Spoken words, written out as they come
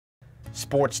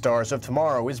Sports Stars of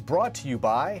Tomorrow is brought to you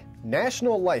by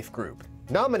National Life Group.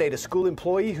 Nominate a school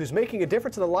employee who's making a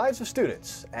difference in the lives of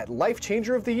students at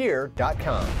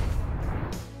lifechangeroftheyear.com.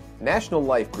 National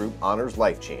Life Group honors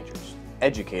life changers,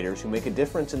 educators who make a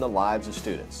difference in the lives of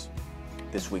students.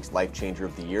 This week's Life Changer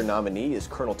of the Year nominee is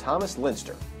Colonel Thomas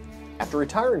Linster. After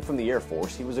retiring from the Air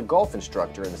Force, he was a golf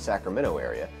instructor in the Sacramento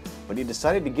area, but he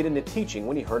decided to get into teaching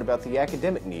when he heard about the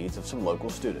academic needs of some local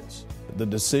students. The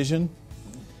decision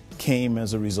came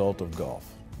as a result of golf.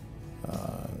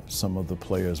 Some of the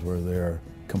players were there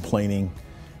complaining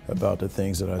about the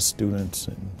things that our students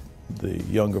and the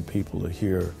younger people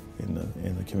here in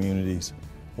the communities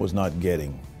was not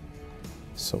getting.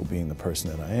 So being the person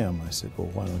that I am, I said, well,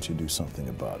 why don't you do something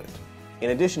about it?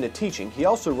 In addition to teaching, he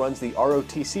also runs the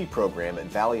ROTC program at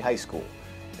Valley High School,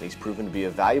 and he's proven to be a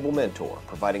valuable mentor,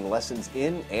 providing lessons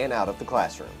in and out of the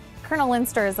classroom. Colonel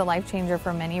Linster is a life changer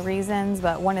for many reasons,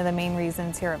 but one of the main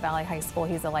reasons here at Valley High School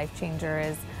he's a life changer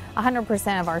is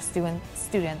 100% of our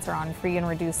students are on free and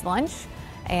reduced lunch,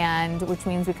 and which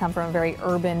means we come from a very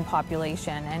urban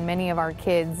population, and many of our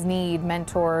kids need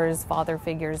mentors, father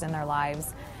figures in their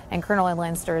lives, and Colonel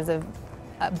Linster's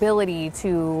ability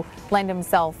to lend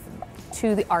himself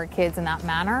to our kids in that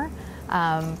manner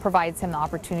provides him the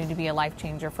opportunity to be a life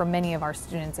changer for many of our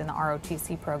students in the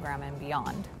ROTC program and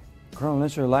beyond. Colonel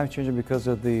Linster is a life changer because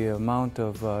of the amount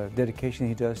of dedication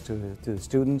he does to the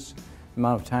students, the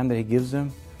amount of time that he gives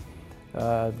them,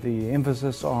 the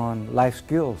emphasis on life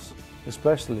skills,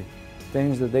 especially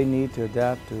things that they need to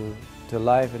adapt to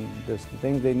life, and the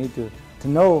things they need to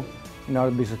know in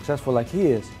order to be successful like he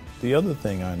is. The other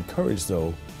thing I encourage,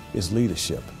 though, is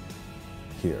leadership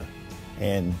here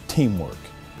and teamwork,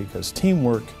 because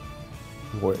teamwork,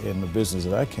 in the business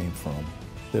that I came from,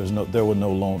 there were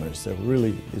no loners. There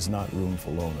really is not room for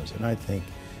loners. And I think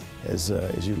as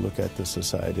you look at the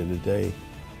society today,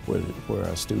 where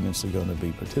our students are going to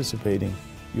be participating,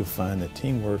 you'll find that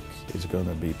teamwork is going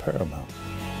to be paramount.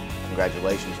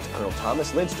 Congratulations to Colonel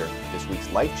Thomas Linster, this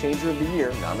week's Life Changer of the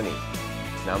Year nominee.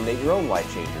 To nominate your own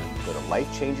life changer, go to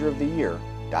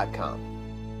lifechangeroftheyear.com.